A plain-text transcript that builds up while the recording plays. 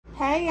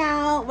Hey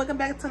y'all, welcome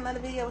back to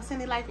another video with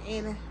Cindy Life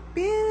and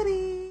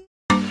Beauty.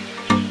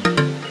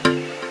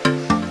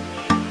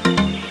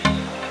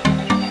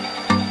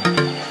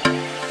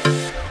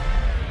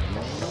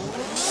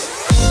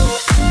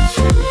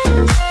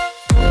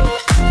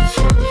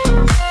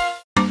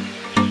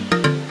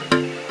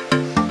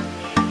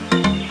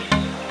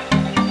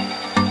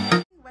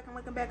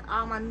 Welcome back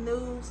all my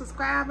new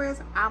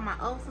subscribers, all my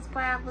old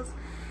subscribers.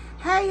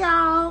 Hey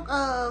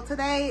y'all,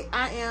 today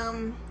I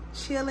am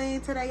chilling.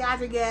 Today y'all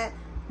just got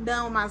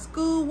done with my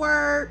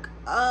schoolwork.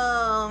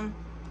 I'm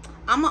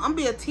gonna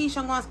be a teacher.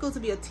 I'm going to school to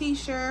be a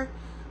teacher.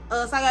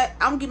 So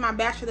I'm getting my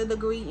bachelor's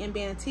degree in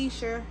being a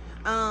teacher.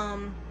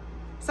 So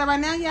right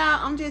now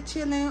y'all, I'm just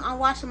chilling. I'm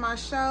watching my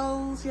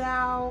shows,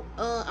 y'all.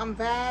 I'm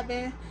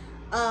vibing.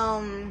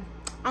 I'm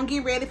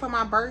getting ready for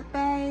my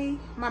birthday.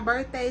 My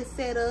birthday is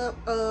set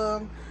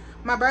up.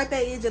 My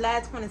birthday is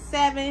July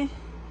 27th,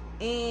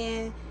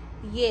 and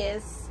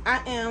yes,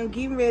 I am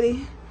getting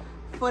ready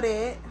for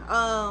that.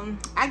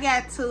 I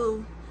got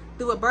to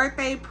do a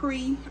pre-birthday.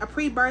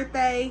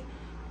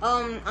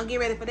 I'm getting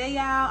ready for that,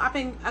 y'all. I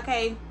think,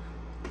 okay,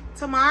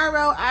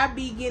 tomorrow I'll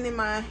be getting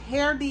my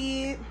hair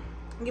did,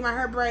 get my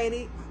hair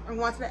braided. I'm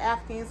going to the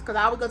Africans because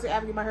I always go to the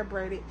Africans get my hair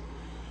braided.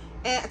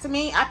 And to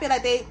me, I feel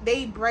like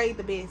they braid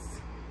the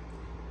best.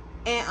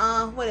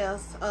 And what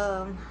else?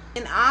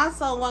 And I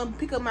also want to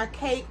pick up my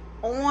cake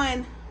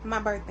on my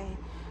birthday.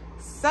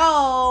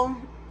 So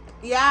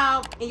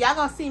y'all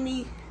gonna see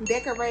me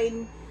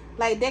decorating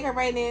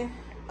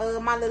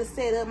my little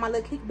setup, my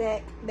little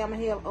kickback that I'm gonna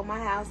have on my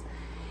house.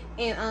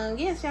 And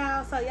yes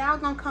y'all, so y'all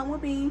gonna come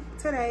with me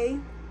today.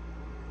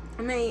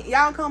 I mean,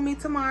 y'all come with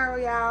me tomorrow,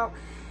 y'all,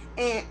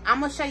 and I'm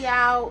gonna show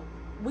y'all.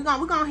 We're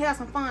gonna have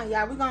some fun,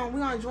 y'all. We're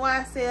gonna enjoy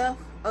ourselves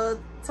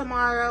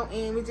tomorrow,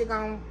 and we just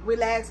gonna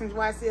relax, enjoy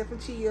ourselves,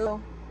 and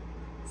chill.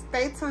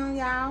 Stay tuned,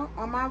 y'all,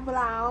 on my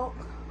vlog,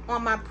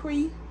 on my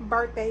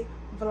pre-birthday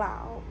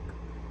vlog.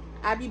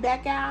 I'll be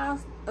back, y'all,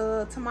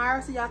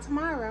 tomorrow. See y'all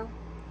tomorrow.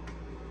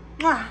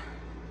 Mwah.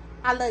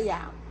 I love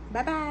y'all.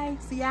 Bye bye.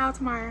 See y'all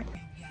tomorrow.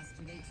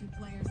 Yesterday, 2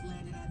 players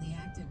landed on the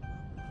active.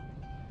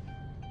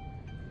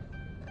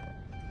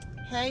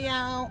 Hey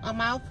y'all, I'm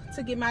out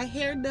to get my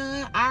hair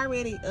done. I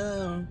already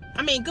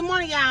good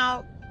morning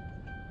y'all.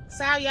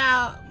 Sorry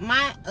y'all,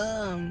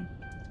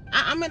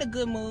 I'm in a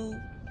good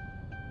mood,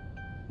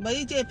 but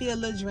it just feel a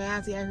little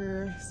drowsy out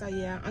here. So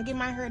yeah, I'm getting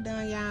my hair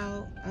done,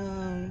 y'all.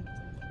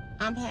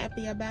 I'm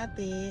happy about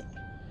that.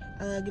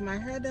 Get my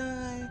hair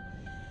done.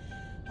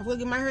 I'm gonna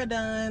get my hair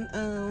done.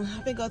 I'm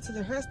gonna go to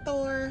the hair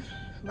store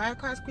right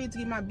across the street to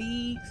get my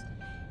beads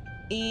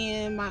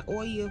and my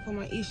oil for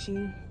my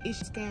itching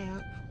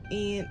scalp.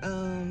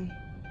 And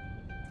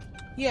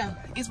yeah,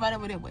 it's right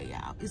over that way,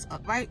 y'all. It's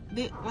up right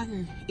there, right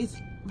here.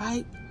 It's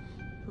right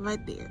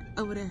there,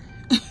 over there.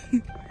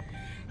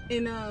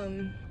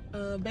 And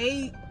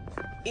babe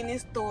in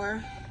this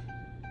store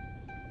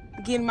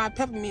getting my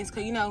peppermints,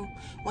 cause you know,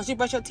 once you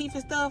brush your teeth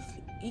and stuff,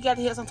 you got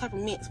to have some type of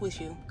mints with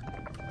you.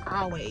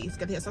 Always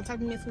got to have some type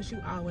of mints with you,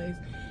 always.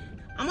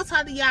 I'm gonna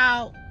talk to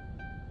y'all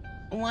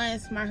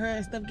once my hair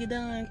and stuff get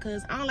done,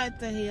 cause I don't like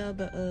to have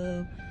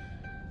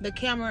the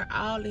camera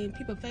all in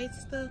people's face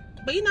and stuff.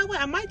 But you know what,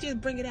 I might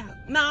just bring it out.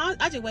 No,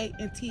 I just wait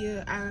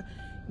until I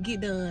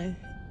get done,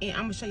 and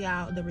I'm gonna show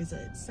y'all the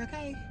results.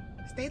 Okay,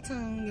 stay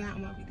tuned, y'all,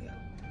 on my video.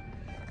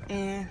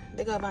 And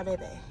there go my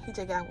baby, he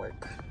just got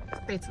work.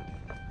 Stay tuned.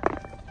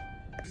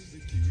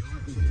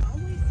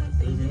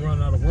 We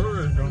run out of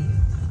words, don't we?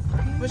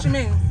 What you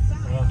mean?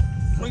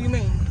 What do you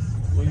mean?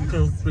 Well, you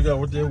can't figure out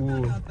what that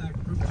was.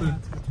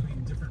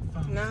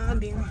 Nah, I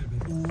didn't.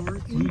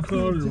 When you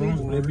call it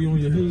wrong, they be on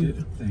your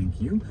head. Thank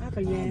you. I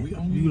forget.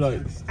 You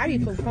like,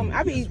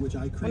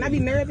 When I be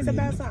nervous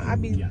about something, I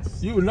be.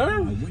 you were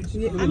nervous?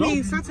 Yeah, I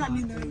mean, sometimes I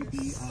be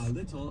nervous. A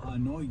little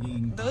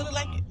annoying. Does it look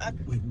like it?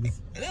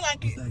 It look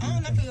like it. I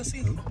don't know if you'll see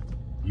it.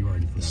 You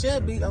already It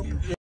should be open.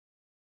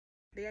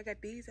 Yeah, I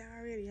got these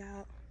already,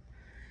 y'all.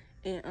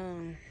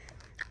 And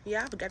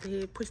yeah, I forgot to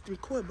hit push the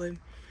record button.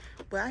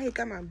 But I had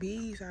got my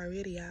beads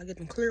already, y'all. I got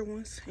them clear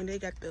ones, and they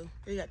got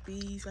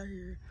these right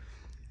here,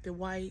 the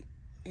white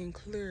and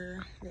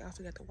clear. They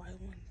also got the white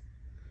ones.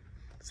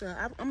 So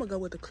I'm gonna go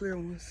with the clear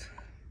ones.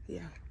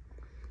 Yeah,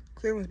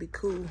 clear ones be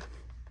cool.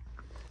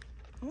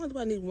 I wonder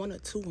if I need 1 or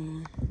 2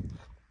 on.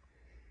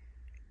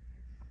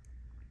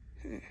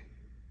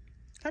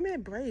 How many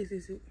braids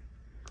is it?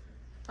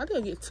 I think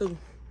I'll get 2.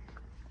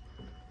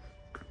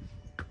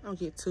 I'll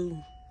get 2.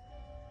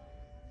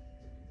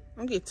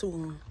 I'll get 2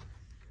 on.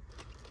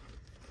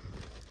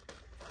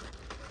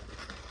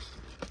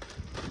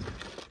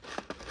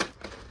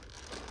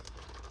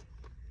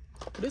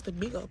 This the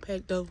big old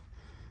pack though.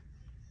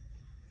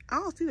 I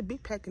don't see the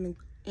big pack in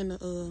the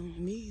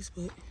knees,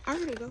 but I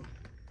already go.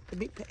 The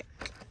big pack.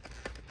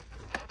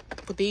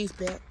 Put these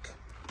back.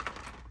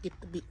 Get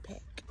the big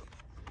pack.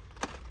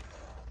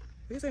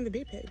 This ain't the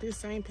big pack. This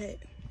same pack.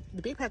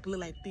 The big pack look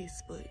like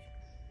this, but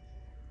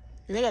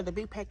and they got the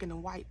big pack in the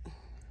white.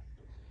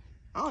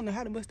 I don't know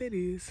how much that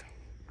is.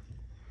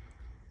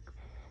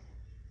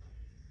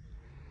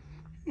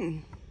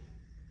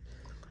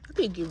 I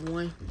think get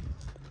one.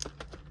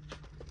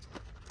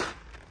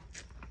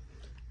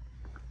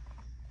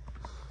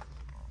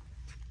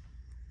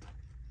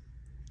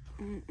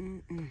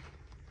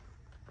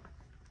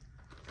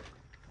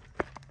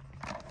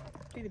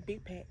 Get a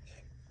big pack.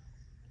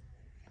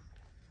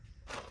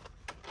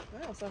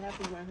 I'm so happy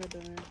with my hair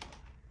done.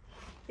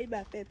 It's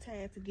about that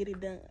time to get it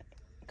done.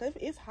 Cause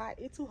it's hot.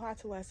 It's too hot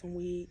to wear some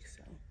wigs.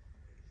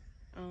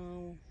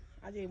 So,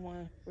 I just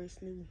want fresh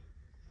new,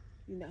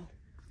 you know,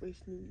 fresh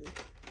new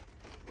look.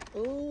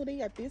 Oh, they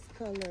got this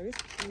color.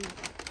 It's cute.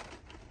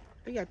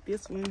 They got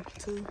this one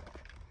too.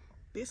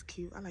 This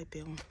cute. I like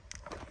that one.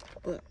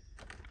 But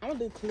I'm gonna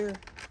do clear.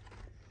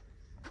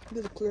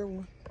 Do the clear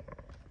one.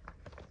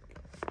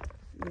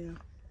 Yeah.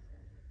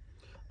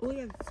 Oh, we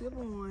got the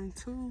silver one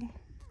too.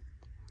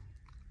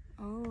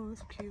 Oh,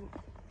 it's cute.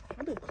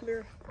 I'll do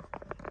clear.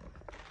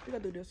 We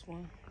gotta do this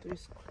one.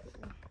 This clear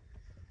one.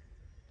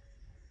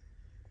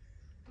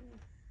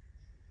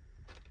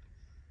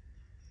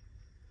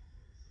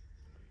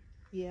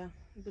 Yeah,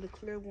 do the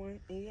clear one.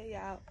 And yeah,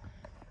 y'all.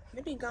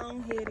 Let me go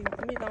ahead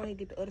and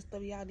get the other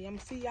stuff y'all did. I'm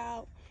gonna see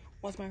y'all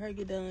once my hair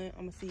get done.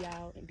 I'm gonna see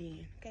y'all and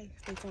then. Okay,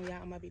 stay tuned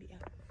y'all on my video.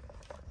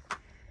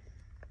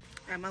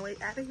 On my way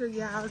out of here,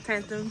 y'all. It's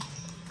time to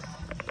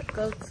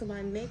go to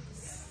my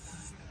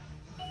next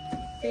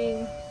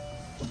thing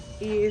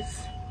is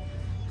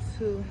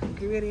to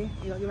get ready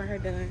and go get my hair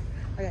done.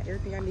 I got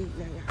everything I need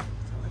now, y'all.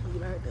 So I can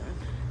get my hair done.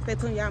 Stay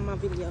tuned y'all on my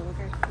video,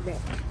 okay? Be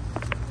back.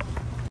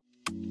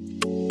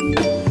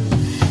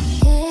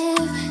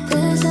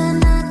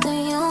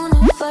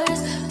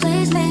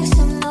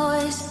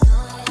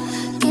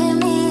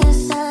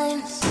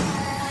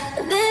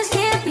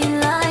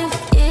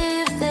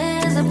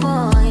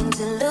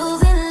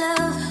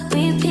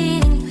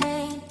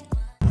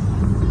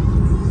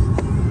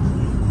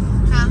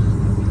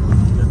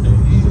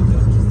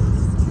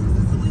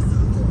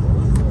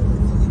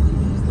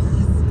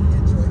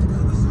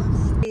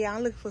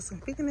 I'm looking for some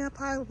fingernail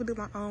polish to do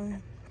my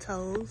own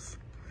toes,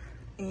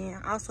 and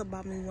I also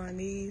bought me one of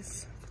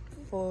these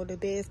for the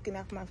dead skin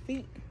off my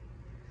feet.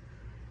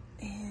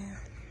 And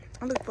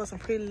I'm looking for some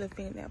pretty little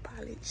fingernail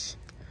polish.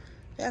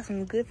 They have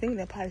some good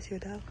fingernail polish here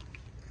though.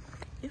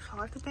 It's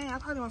hard to find. I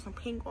probably want some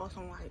pink or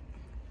some white.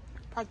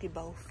 Probably get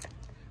both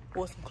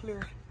or some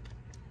clear.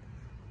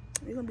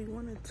 It's gonna be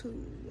one or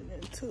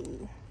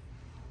two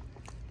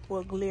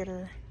for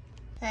glitter.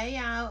 Hey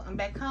y'all, I'm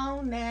back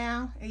home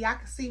now, and y'all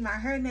can see my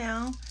hair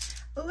now.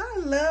 Oh, I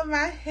love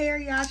my hair,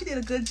 y'all. She did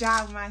a good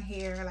job with my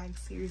hair, like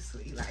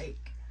seriously.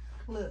 Like,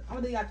 look, I'm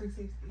gonna do y'all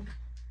 360.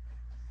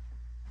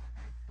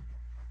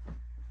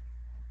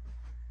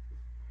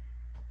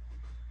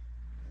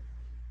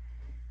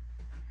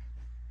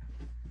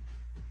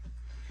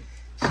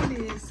 She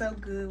did so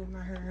good with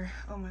my hair.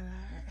 Oh my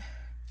god.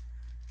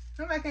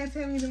 Somebody can't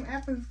tell me them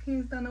African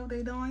kids don't know what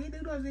they doing. You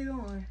do know what they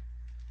doing.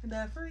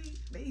 The free,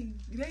 they.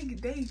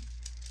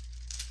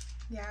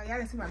 Yeah, y'all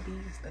didn't see my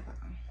beads and stuff.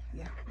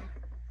 Yeah,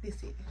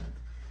 this it.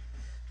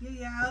 Yeah,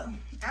 y'all.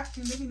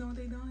 African, they know what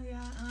they doing,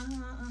 y'all.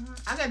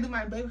 I gotta do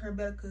my baby hair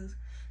better, cause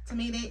to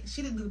me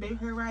she didn't do the baby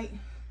hair right,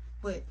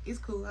 but it's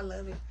cool. I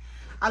love it.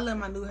 I love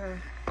my new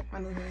hair. My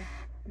new hair.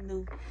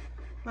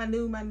 My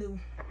new.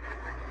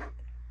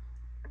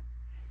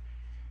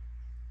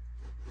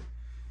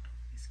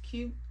 It's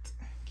cute.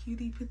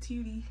 Cutie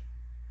patootie.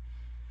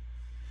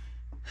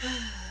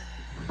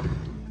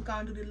 I'm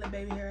gonna do the little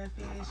baby hair and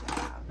finish,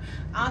 y'all.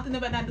 I don't think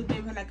nobody not do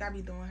baby hair like I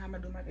be doing. How am I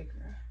do my baby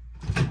hair?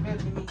 Better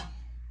than me.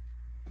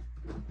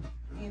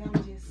 And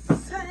I'm just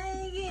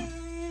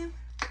saying.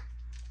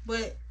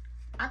 But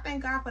I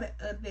thank God for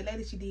the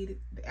lady she did it,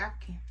 the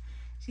African.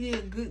 She did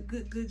a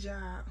good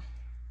job.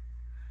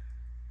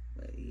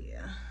 But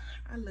yeah,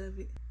 I love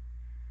it.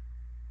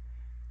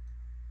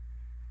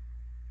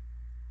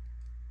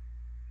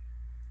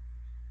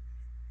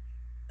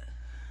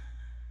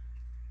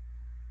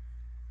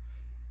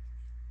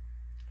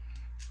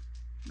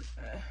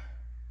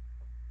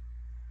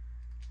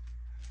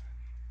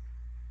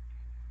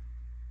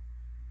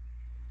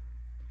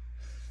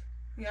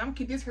 Yeah, I'm gonna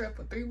keep this hair up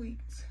for 3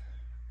 weeks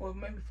or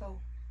maybe 4.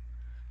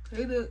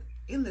 It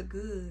look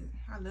good.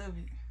 I love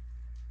it.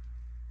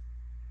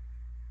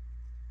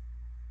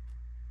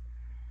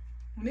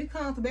 When it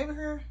comes to baby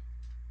hair,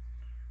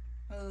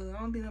 I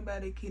don't think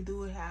nobody can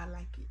do it how I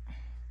like it.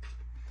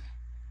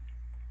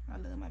 I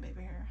love my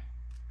baby hair.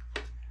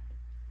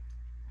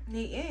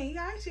 Yeah,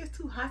 y'all, it's just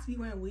too hot to be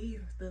wearing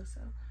wigs and stuff,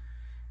 so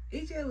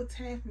it just was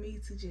time for me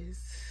to just,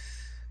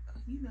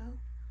 you know,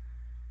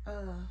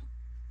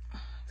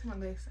 take my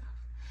legs off.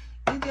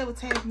 It just was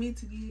time for me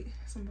to get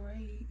some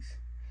braids,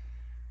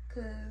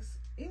 cause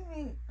I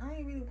ain't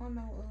really want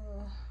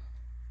no,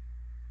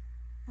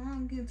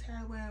 I'm getting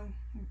tired wearing,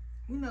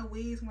 you know,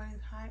 wigs when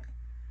it's hot.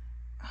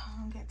 I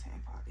don't got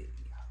time for all this,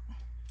 y'all.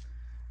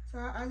 So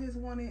I just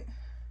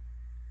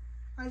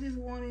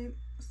wanted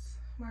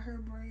my hair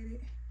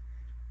braided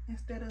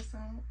instead of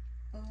some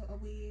a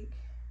wig.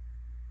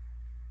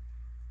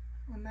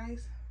 A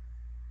nice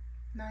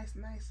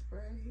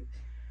braid.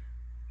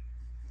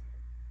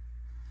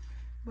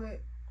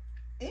 But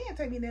It didn't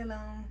take me that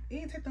long. It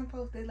didn't take them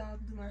folks that long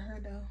to do my hair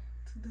though.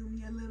 To do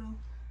me a little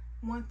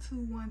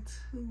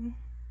 1-2-1-2.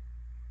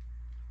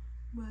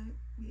 But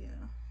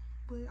yeah.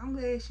 But I'm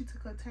glad she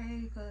took her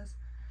time because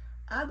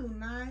I do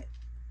not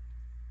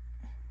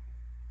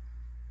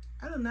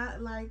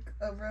like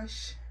a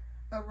rush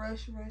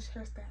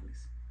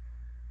hairstylist.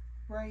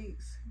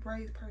 Braids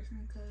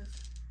person, because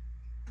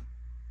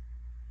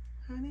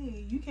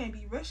honey, you can't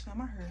be rushing on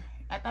my hair.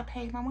 After I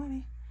paid my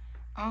money,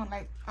 I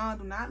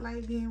do not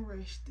like being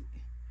rushed.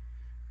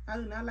 I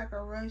do not like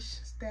a rush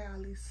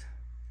stylist.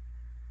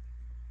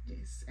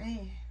 Just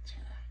saying,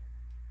 child.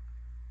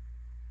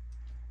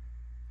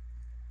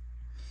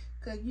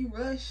 Cause you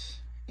rush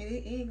and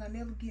it ain't gonna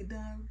never get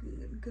done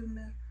good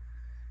enough.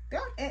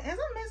 As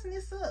I'm messing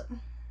this up,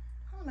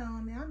 hold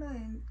on now. I know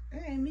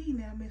it ain't me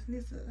now messing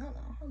this up.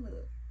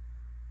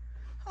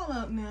 Hold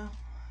up now.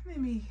 Let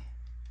me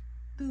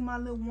do my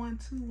little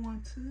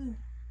 1-2-1-2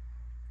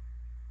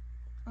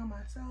 on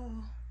my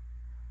soul.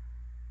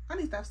 I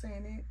need to stop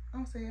saying that.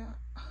 I'm saying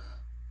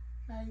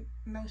like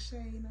no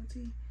shade, no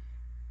tea.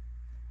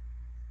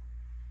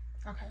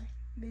 Okay,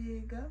 there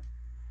you go.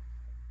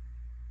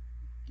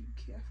 Be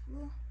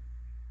careful.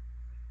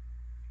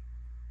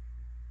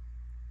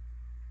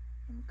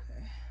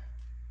 Okay.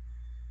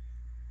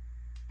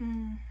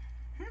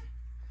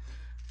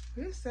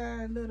 This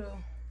side little.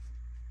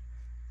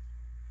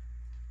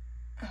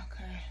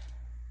 Okay.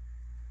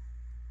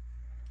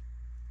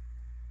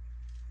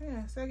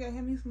 Yeah, so I got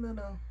him some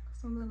little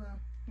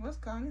what's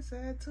called this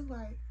side too,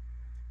 like,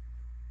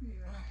 yeah.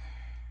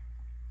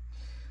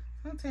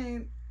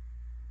 Sometimes,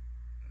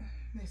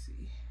 let's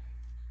see.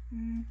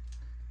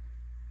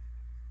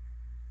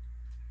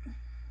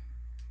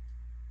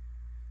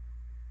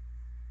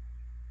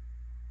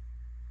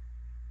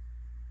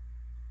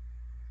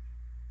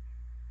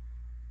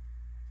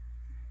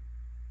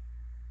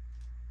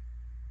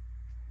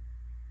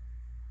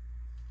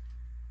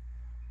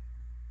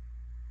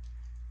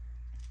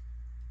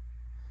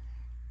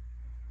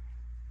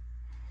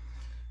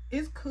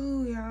 It's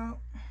cool, y'all.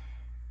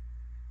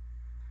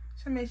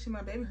 Should make sure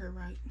my baby hair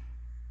right.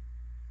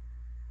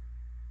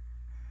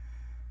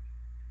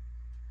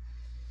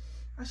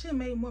 I should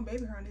make more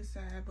baby hair on this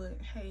side, but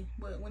hey,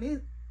 but when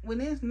it's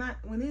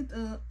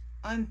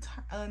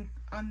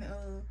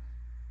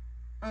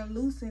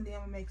unloosened, then I'm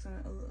gonna make some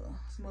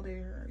more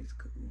baby hair. It's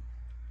cool.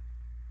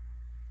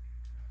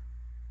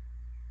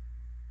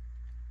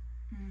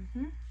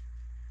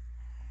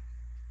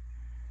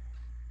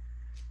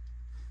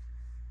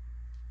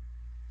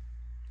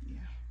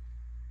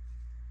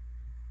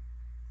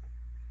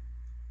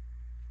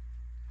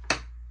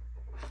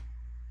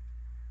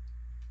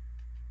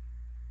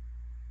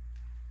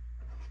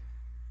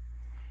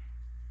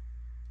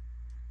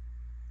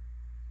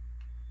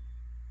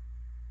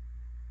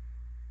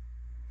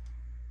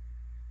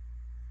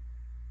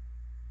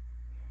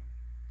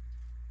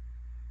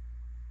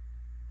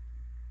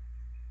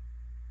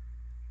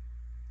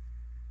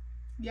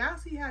 Y'all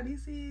see how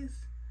this is?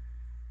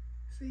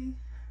 See?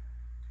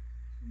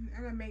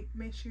 I gotta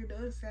make sure the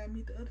other side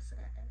meet the other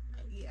side.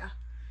 Like, yeah.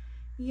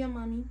 Yeah,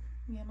 mommy.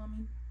 Yeah,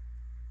 mommy.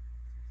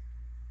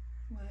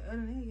 But other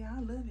than that, yeah, I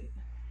love it.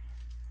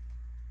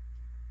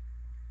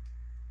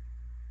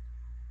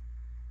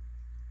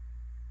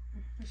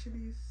 Make sure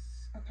these.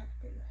 Okay,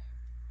 there you go.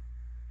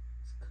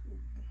 It's cool.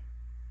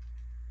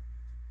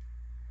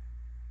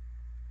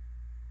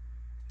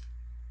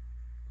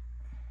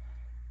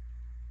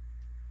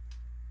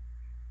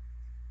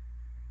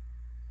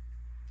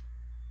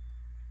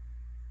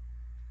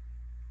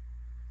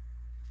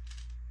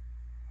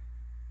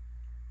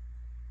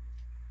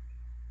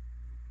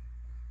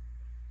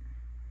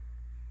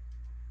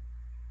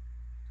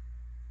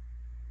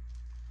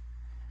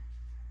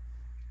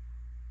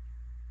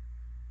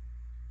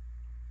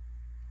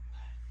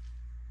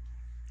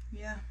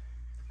 Yeah,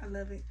 I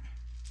love it.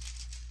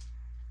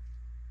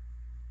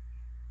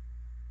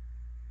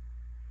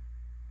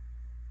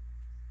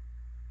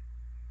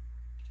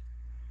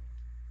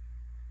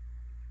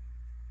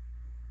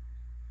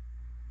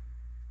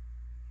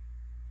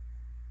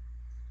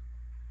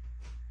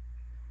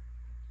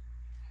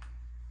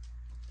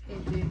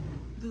 And then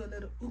do a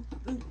little oop,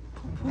 oop,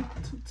 poop, poop,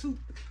 toot, toot.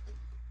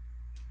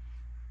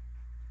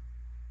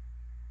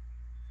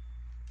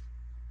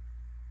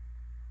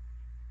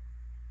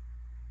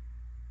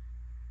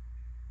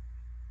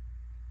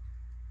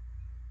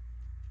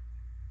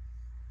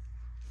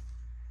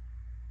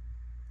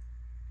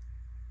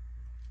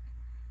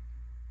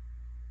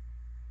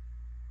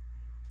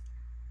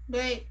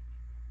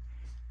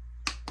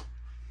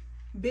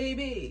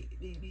 Baby.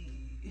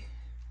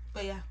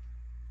 But yeah,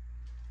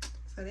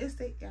 so this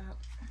take out,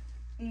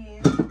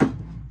 and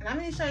I'm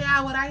gonna show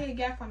y'all what I had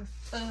got from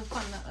the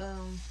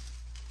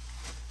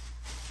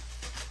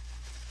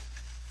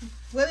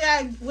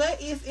what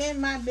is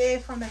in my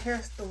bag from the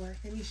hair store.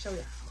 Let me show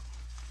y'all.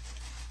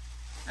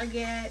 I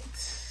got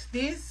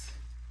this.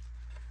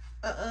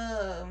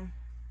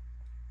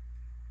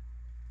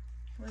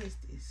 What is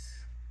this?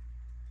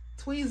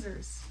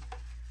 Tweezers.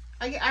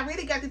 I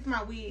really got these for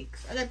my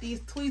wigs. I got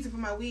these tweezers for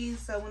my wigs.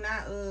 So when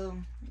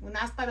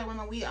I started with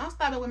my wigs, I don't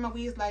start with my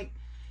wigs like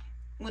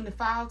when the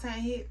fall time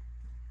hit.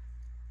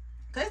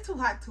 Cause it's too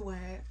hot to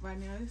wear right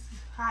now. It's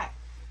hot.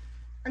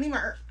 I need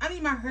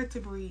my hair to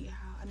breathe.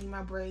 I need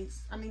my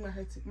braids. I need my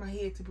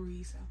head to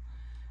breathe. So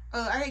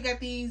I already got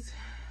these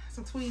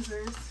some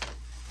tweezers.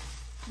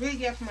 Really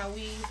got for my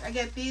wigs. I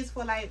got these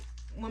for like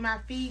when my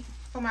feet,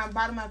 for my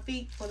bottom of my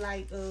feet, for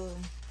like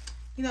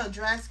you know,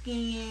 dry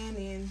skin,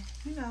 and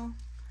you know,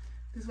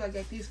 this is what I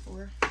got this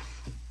for.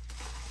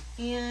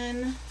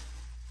 And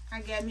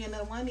I got me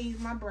another one of these,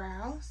 my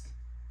brows.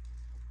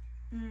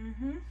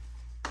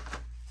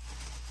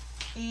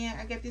 And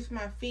I got this for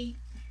my feet.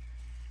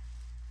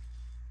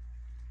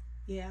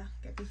 Yeah,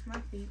 got this for my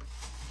feet.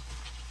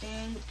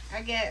 And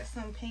I got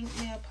some pink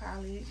nail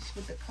polish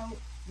with the coat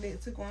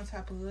that to go on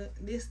top of it.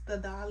 This the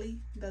Dolly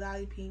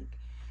pink.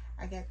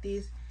 I got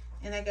this,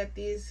 and I got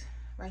this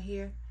right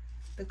here,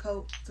 the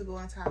coat to go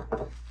on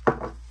top.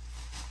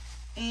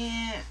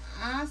 And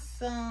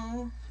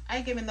also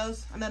I gave another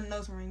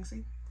nose ring,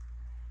 see,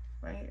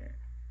 right here.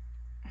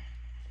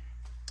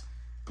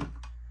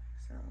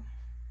 So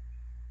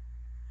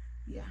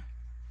yeah,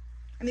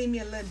 I need me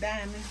a little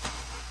diamond.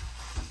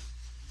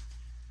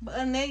 But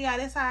other than that, y'all,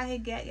 that's how I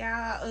had got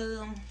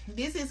y'all.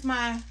 This is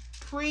my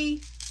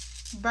pre-birthday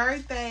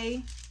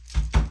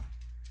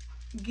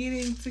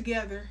getting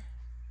together.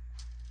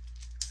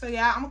 So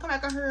y'all, I'm gonna come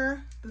back on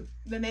here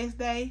the next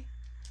day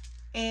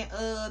and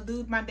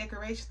do my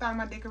decoration, start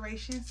my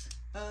decorations.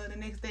 The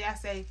next day I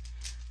say,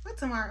 what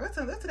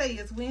today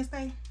is?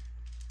 Wednesday?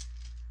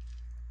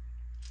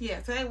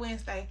 Yeah, today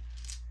Wednesday.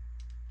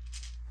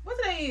 What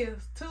today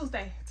is?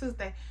 Tuesday.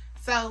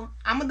 So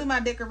I'm gonna do my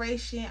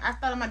decoration. I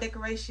started my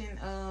decoration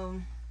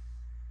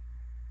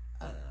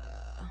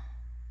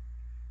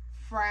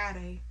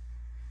Friday.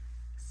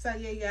 So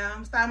yeah, y'all,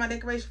 I'm starting my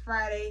decoration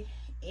Friday,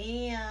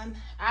 and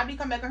I'll be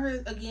coming back on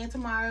here again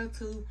tomorrow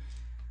to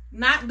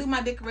not do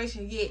my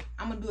decoration yet.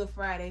 I'm gonna do it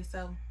Friday.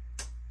 So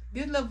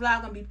this little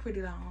vlog gonna be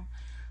pretty long.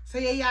 So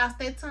yeah, y'all,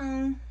 stay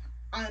tuned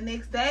on the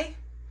next day,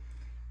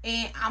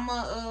 and I'm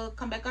gonna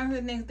come back on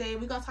here the next day.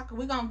 We're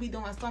gonna be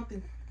doing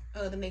something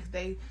the next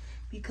day,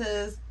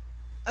 because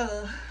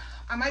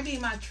I might be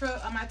in my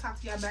truck. I might talk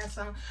to y'all about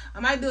something. I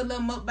might do a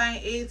little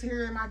mukbang eggs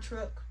here in my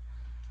truck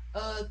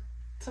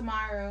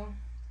tomorrow.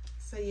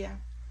 So yeah.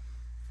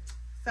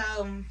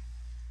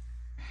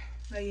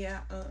 But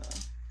yeah,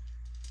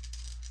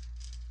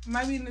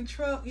 might be in the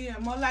truck. Yeah,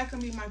 more likely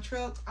be in my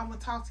truck. I'm gonna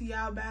talk to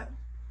y'all about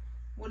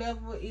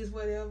whatever is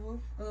whatever.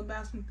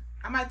 About some,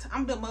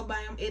 I'm doing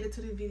mukbang. I'm edit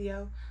to the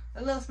video.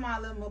 A little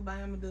small little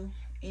mukbang I'm gonna do,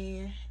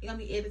 and it's gonna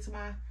be edited to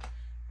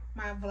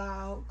my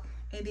vlog.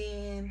 And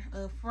then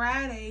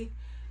Friday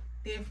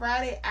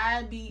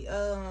I'll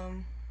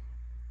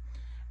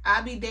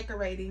be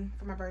decorating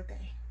for my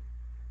birthday.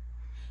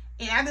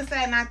 And I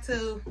decided not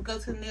to go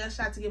to the nail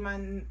shop to get my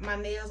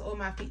nails or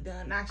my feet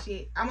done. Not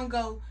yet. I'm gonna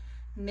go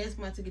next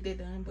month to get that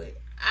done, but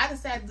I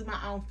decided to do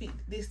my own feet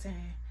this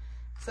time.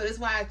 So that's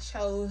why I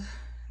chose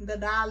the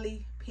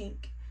Dolly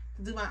pink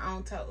to do my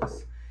own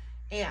toes.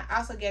 And I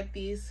also got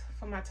this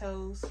for my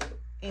toes,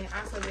 and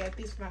I also got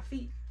this for my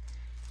feet.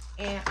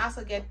 And I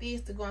also got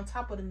this to go on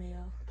top of the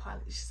nail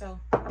polish. So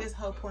that's the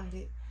whole point of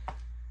it.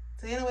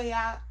 So anyway,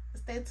 y'all,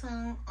 stay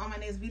tuned on my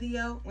next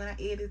video when I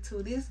edit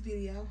to this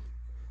video.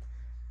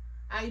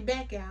 I'll be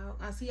back, y'all.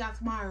 I'll see y'all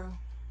tomorrow.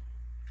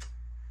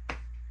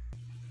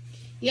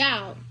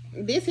 Y'all,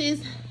 this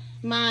is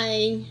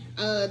my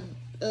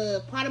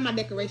part of my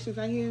decorations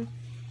right here.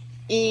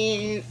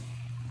 And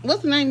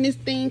what's the name of this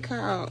thing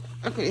called?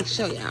 I'm gonna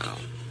show y'all.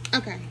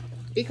 Okay,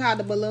 it's called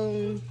the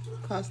balloon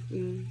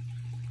costume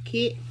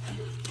kit.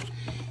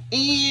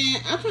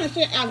 And I'm trying to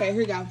show you. Okay, here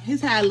we go.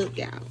 Here's how I look,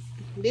 y'all.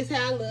 This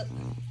how I look.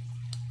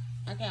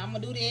 Okay, I'm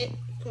gonna do that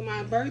for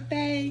my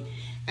birthday.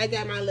 I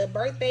got my little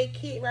birthday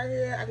kit right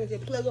here. I can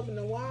just plug up in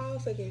the wall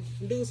so I can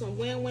do some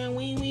wing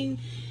wing.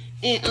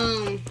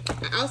 And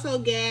I also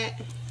got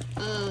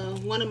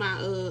one of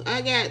my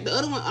I got the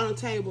other one on the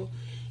table,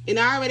 and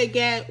I already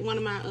got one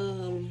of my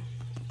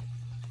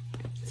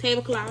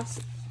tablecloths.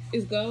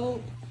 It's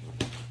gold.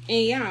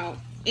 And y'all,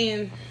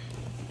 and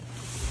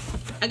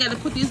I gotta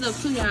put this up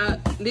too, y'all.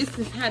 This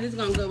is how this is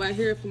gonna go right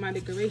here for my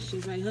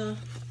decorations right here.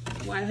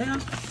 Right here.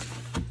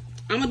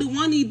 I'm gonna do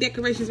one of these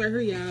decorations right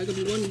here, y'all. It's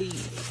gonna be one of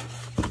these.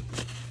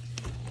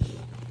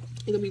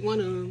 It's gonna be one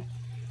of them.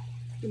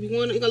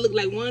 It's gonna look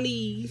like one of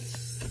these.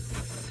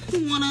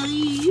 One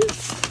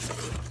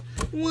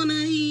of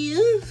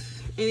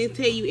these. And it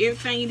tell you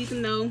everything you need to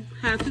know,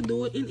 how to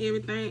do it and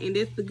everything. And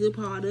that's the good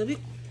part of it.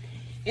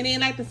 And then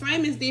like the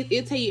same as this,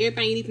 it'll tell you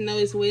everything you need to know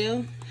as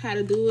well, how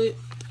to do it.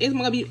 It's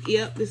gonna be,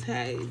 yep, this how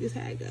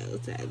it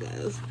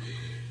goes.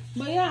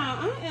 But y'all,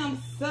 I am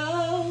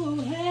so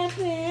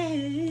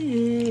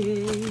happy.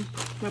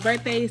 My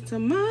birthday is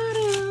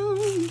tomorrow.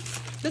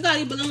 Look at all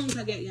these balloons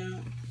I got,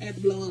 y'all. I had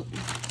to blow up.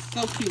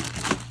 So cute.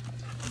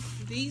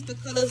 These the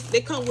colors,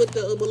 they come with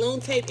the balloon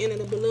tape and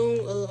the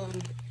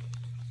balloon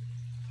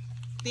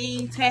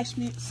thing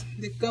attachments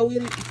that go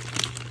with it.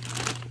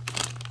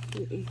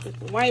 Got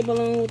the white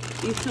balloon.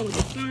 These come with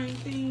the flying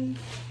thing.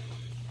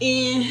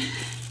 And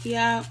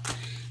y'all,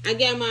 I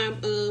got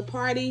my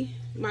party,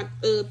 my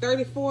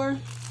 34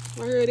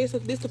 right here. This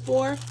the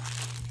 4, and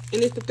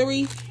this the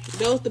 3.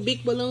 Those the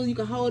big balloons you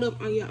can hold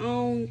up on your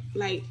own,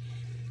 like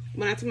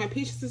when I take my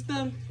pictures and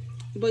stuff.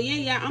 But yeah,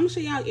 y'all, I'm gonna show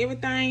y'all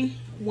everything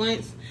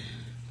once.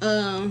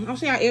 I'm gonna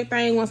show y'all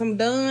everything once I'm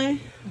done.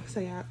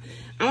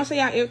 I'm gonna show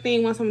y'all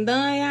everything once I'm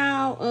done,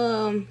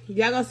 y'all.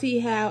 Y'all gonna see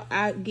how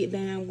I get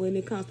down when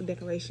it comes to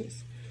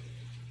decorations.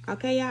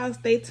 Okay, y'all,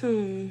 stay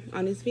tuned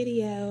on this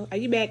video. Are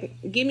you back?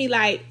 Give me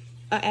like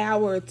an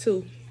hour or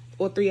 2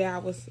 or 3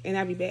 hours, and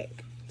I'll be back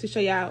to show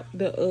y'all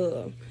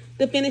the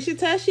finishing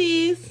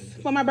touches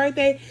for my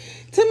birthday.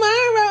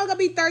 Tomorrow, I'm gonna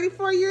be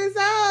 34 years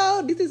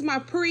old. This is my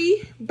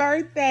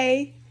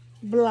pre-birthday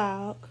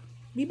vlog.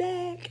 Be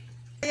back.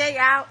 Yeah,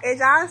 y'all, as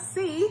y'all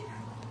see,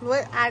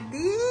 what I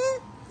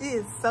did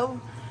is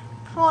so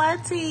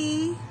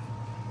party.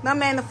 No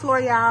man the floor,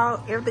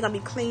 y'all. Everything gonna be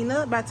cleaned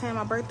up by the time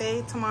my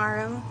birthday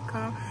tomorrow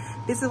come.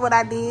 This is what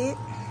I did.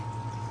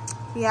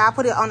 Yeah, I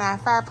put it on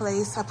that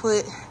fireplace. I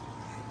put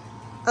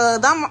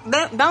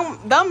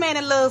don't man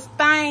a little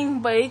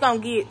stain, but it gonna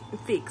get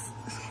fixed.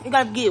 It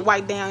gonna get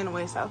wiped down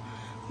anyway. So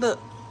look,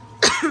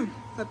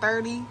 the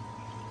 30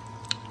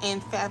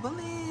 and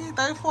fabulous,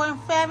 34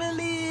 and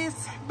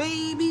fabulous,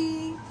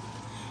 baby.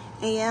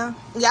 And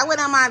yeah, I went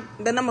on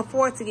the number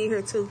 4 to get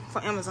here too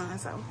for Amazon.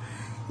 So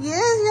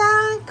yes,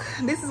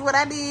 y'all, this is what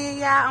I did,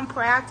 y'all. I'm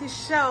proud to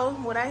show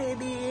what I had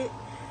did.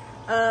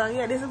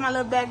 Yeah, this is my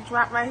little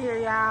backdrop right here,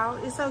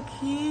 y'all. It's so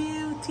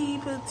cutie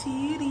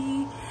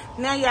patootie.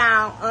 Now,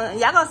 y'all,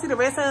 y'all gonna see the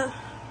rest of,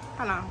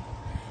 hold on.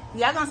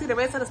 Y'all gonna see the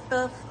rest of the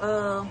stuff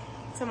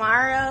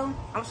tomorrow. I'm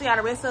gonna show y'all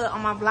the rest of it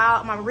on my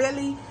vlog,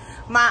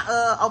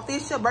 my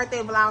official birthday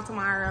vlog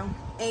tomorrow.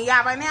 And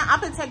y'all, right now,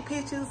 I'm gonna take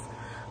pictures.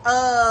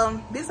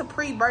 This is a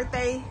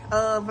pre-birthday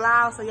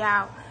vlog, so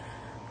y'all,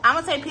 I'm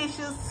gonna take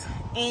pictures,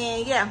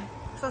 and yeah,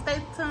 so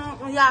stay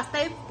tuned.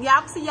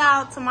 Y'all see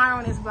y'all tomorrow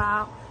on this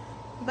vlog.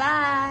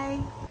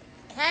 Bye.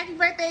 Happy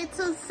birthday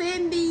to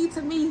Cindy,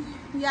 to me,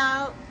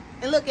 y'all.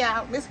 And look,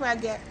 y'all, this is what I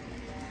get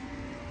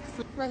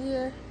right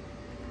here.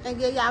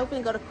 And yeah, y'all, we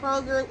finna go to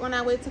Kroger. On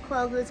our way to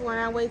Kroger's, on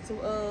our way to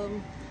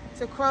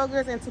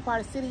Kroger's and to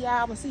part of the city,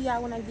 y'all. I'm gonna see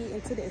y'all when I get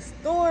into that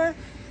store,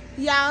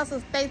 y'all.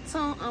 So stay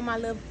tuned on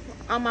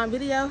my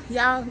video,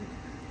 y'all.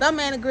 The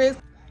man agrees.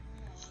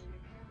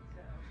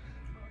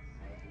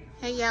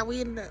 Hey, y'all,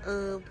 we in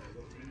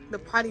the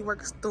Party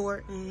Work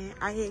store, and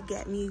I had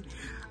got me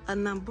a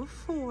number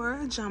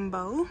 4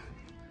 jumbo.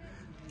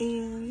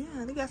 And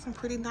yeah, they got some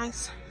pretty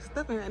nice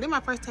stuff in here. This is my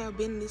first time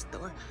being in this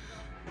store,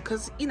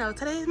 cause you know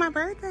today is my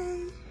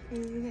birthday.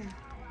 And yeah,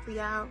 so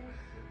y'all,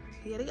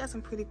 yeah, they got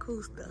some pretty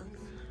cool stuff.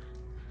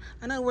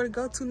 I know where to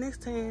go to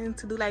next time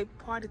to do like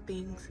party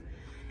things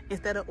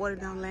instead of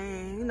ordering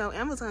online. You know,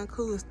 Amazon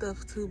cool and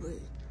stuff too, but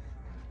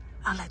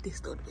I like this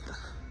store better.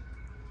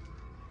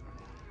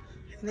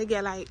 And they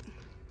got like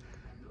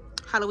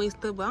Halloween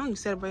stuff, but I don't even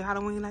celebrate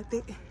Halloween like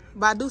that.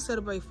 But I do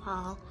celebrate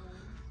fall.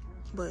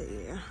 But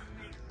yeah.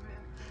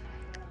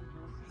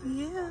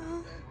 Yeah.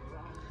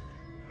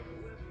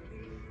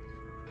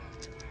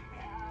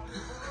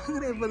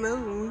 Look at that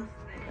balloon.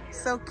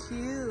 So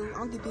cute.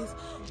 I'm gonna get this.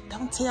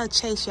 Don't tell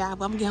Chase, y'all,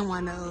 but I'm getting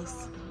one of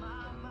those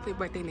for your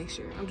birthday next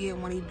year. I'm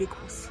getting one of these big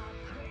ones.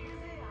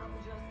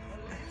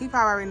 He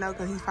probably already know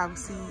because he's probably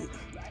see it.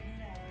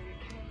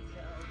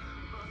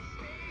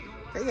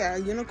 They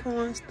got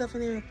unicorn stuff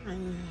and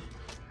everything.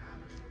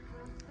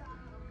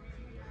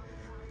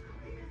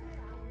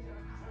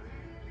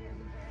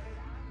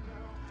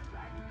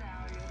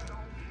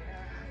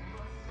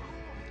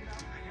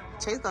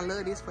 Chase gonna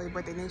love this for your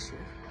birthday next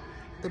year.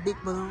 The big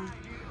balloon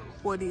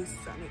or these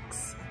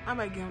Sonics. I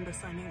might give him the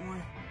Sonic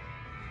one.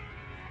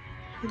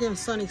 Give him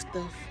Sonic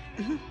stuff.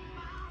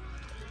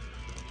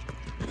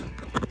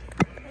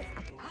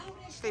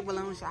 Big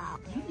balloon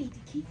shop. You need to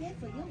keep that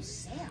for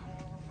yourself.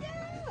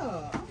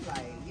 Yeah, I'm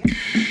like, yeah.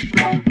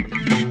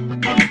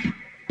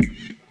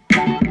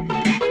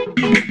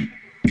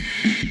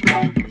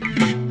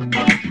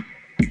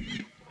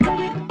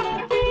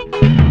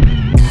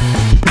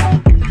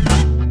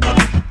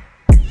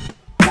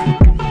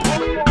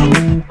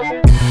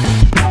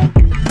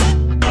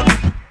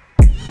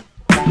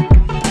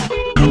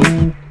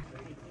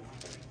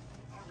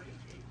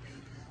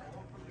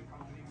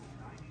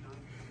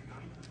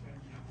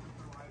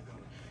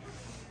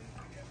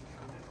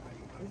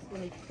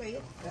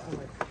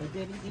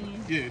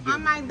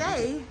 On my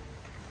day,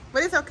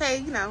 but it's okay,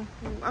 you know.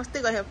 I'm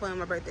still gonna have fun on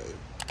my birthday.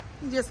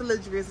 It's just a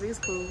little drizzly, it's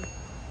cool.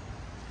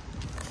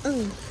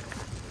 Ooh,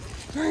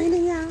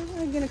 raining, y'all.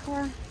 I get in the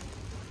car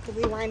because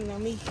it's raining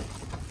on me.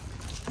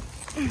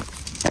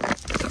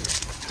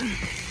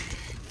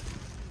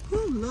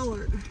 Oh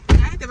Lord, I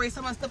had to bring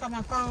so much stuff on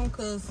my phone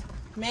because,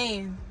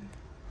 man,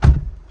 I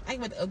ain't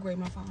about to upgrade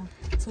my phone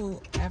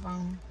to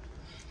iPhone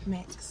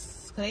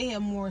Max because they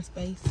have more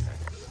space.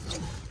 So,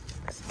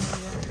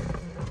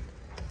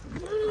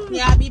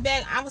 yeah, I'll be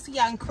back. I will see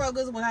y'all in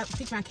Kroger's when I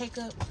pick my cake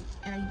up,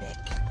 and I'll be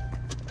back.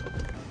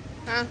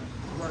 Huh?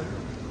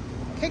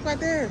 Cake right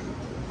there.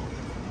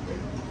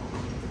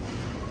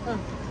 Oh.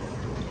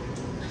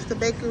 It's the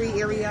bakery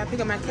area. I pick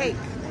up my cake.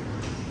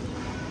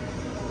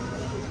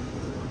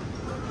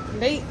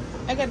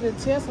 I got to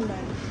tell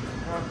somebody.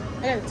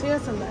 I got to tell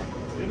somebody.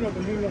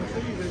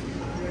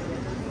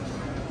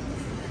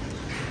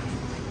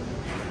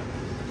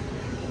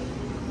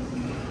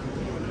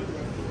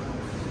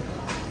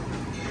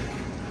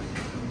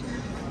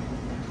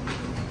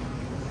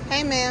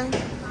 Hey, ma'am.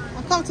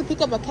 I come to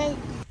pick up a cake.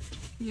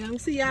 Yeah, I'm gonna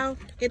see y'all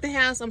at the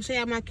house. I'm gonna show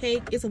y'all my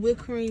cake. It's a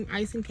whipped cream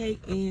icing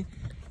cake and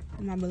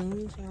my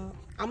balloons, y'all.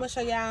 I'm gonna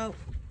show y'all,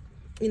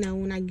 you know,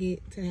 when I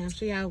get to the house.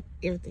 Show y'all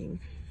everything.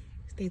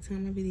 Stay tuned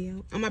on my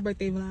video. On my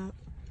birthday vlog.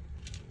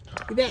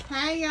 Be back.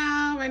 Hey,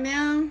 y'all. Right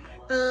now,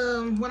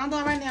 what I'm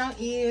doing right now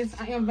is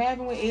I am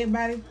vibing with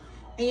everybody.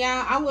 And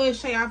y'all, I will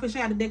show y'all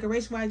the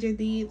decoration what I just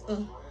did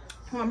for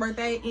my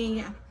birthday. And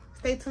yeah,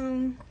 stay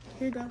tuned.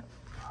 Here you go.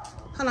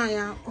 Hold on,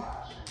 y'all.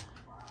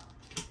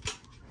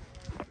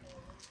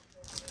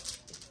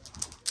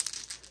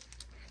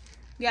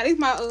 Yeah, this is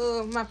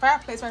my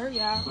fireplace right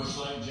here, y'all.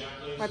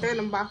 Right there in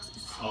them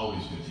boxes.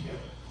 Always good together.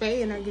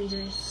 They and I get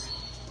dressed.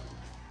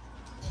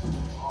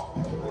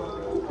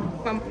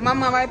 My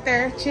mama right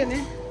there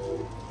chilling.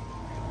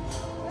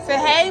 Say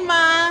hey,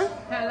 Mom.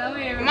 Hello,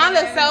 everybody. Mom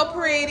looks so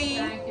pretty.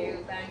 Thank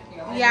you, thank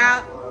you.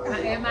 Yeah.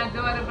 And my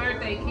daughter's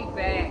birthday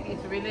kickback.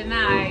 It's really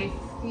nice.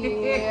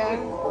 Yeah.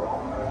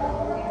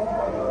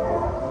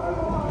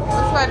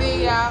 That's what I did,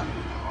 y'all.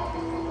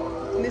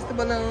 This the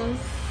balloons.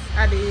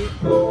 I did.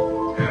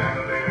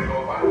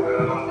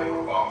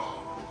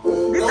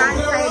 This I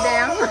ain't stayed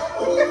down.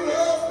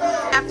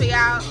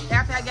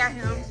 After I got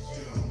him.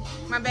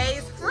 My baby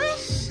is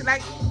fresh,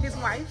 like his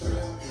wife.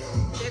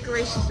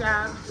 Decoration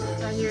job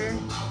right here.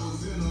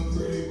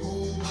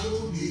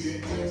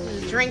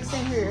 Drinks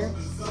in here.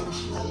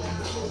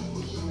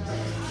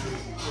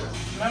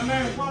 Hey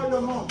man, call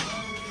your mom.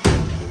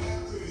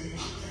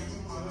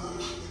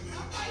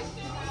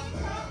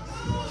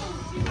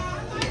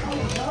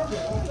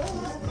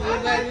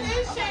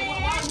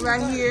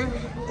 Right here,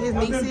 his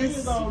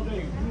nieces.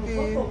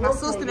 And my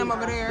sister them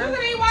over there. Look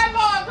at these white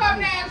boys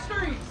coming down the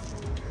street.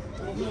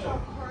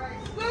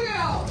 Look at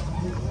them.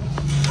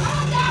 I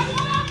got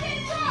one up in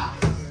truck.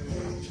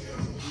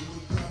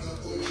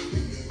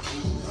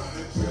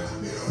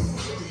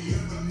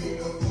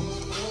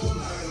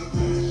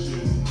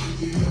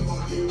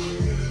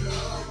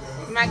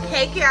 My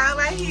cake out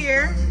right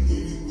here.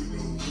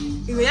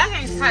 Y'all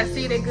can't try to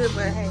see that good,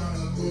 but hey.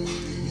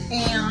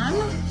 And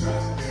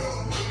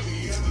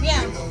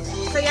yeah,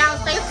 so y'all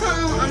stay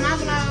tuned on my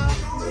vlog.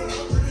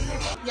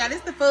 Yeah, this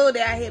is the food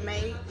that I had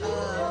made.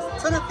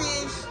 Tuna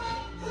fish,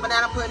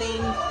 banana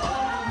pudding,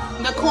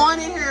 the corn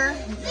in here.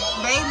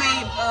 They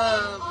made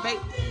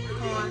baked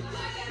corn.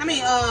 I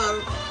mean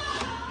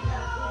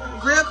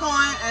grilled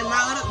corn, and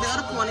the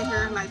other corn in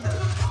here like that.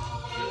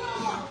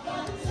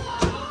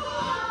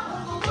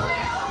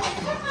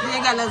 Then I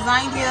got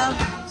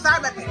lasagna. Sorry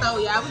about the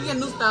stove, y'all. We get a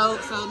new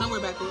stove, so don't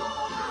worry about that.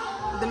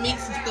 The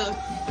meats and stuff.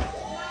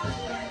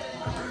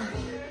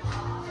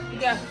 You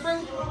got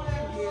fruit.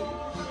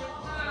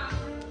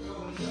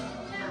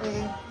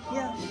 And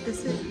yeah,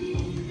 that's it.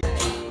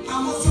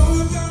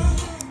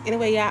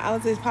 Anyway, y'all, I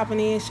was just popping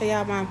in, show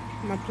y'all my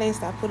plants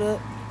that I put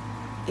up.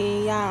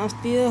 And y'all, I'm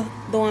still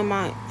doing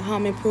my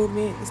home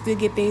improvement, still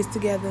get things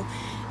together.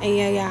 And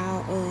yeah,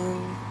 y'all,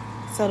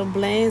 so the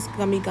blends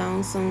gonna be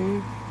gone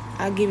soon.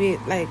 I'll give it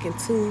like in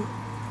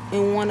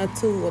 1 or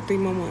 2 or 3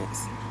 more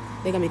months.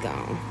 They're gonna be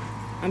gone.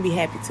 I'll be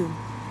happy too.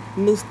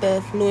 New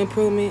stuff, new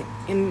improvement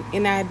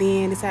in our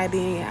den. This how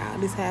y'all.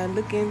 This how it's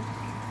looking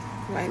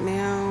right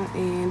now,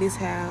 and this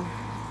how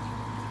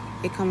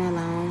it coming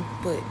along.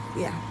 But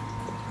yeah.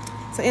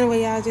 So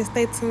anyway, y'all, just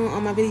stay tuned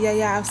on my video,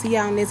 y'all. I'll see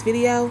y'all in this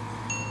video.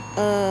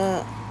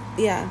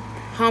 Yeah,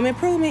 home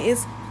improvement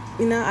is,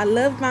 you know, I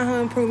love my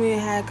home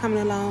improvement, how it coming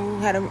along,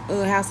 how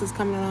the house is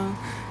coming along.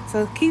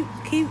 So keep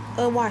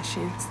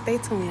watching. Stay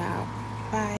tuned, y'all. Bye.